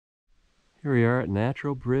Here we are at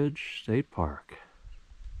Natural Bridge State Park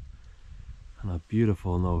on a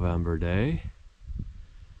beautiful November day.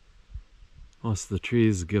 Most of the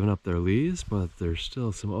trees have given up their leaves, but there's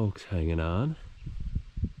still some oaks hanging on.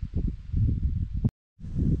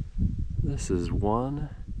 This is one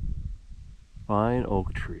fine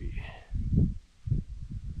oak tree.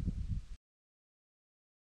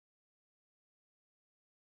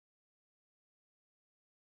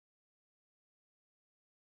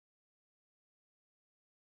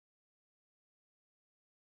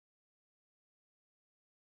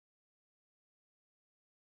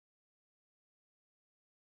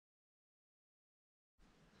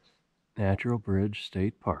 Natural Bridge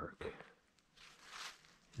State Park.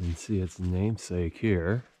 You can see its namesake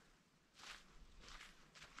here.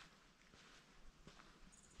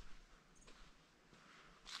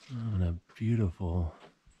 On a beautiful,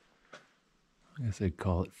 I guess they'd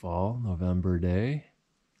call it fall, November day.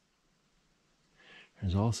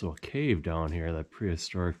 There's also a cave down here that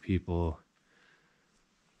prehistoric people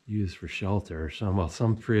used for shelter.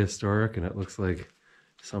 Some prehistoric, and it looks like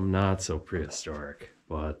some not so prehistoric,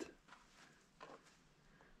 but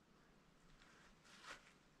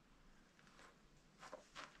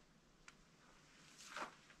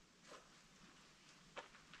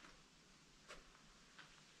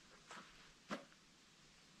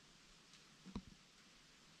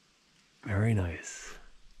very nice.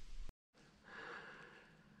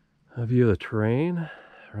 A view of the terrain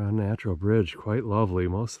around Natural Bridge, quite lovely.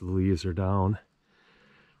 Most of the leaves are down.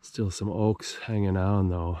 Still some oaks hanging on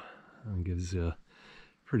though. It gives you a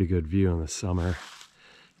pretty good view in the summer.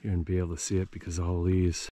 You wouldn't be able to see it because of all the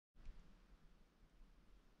leaves.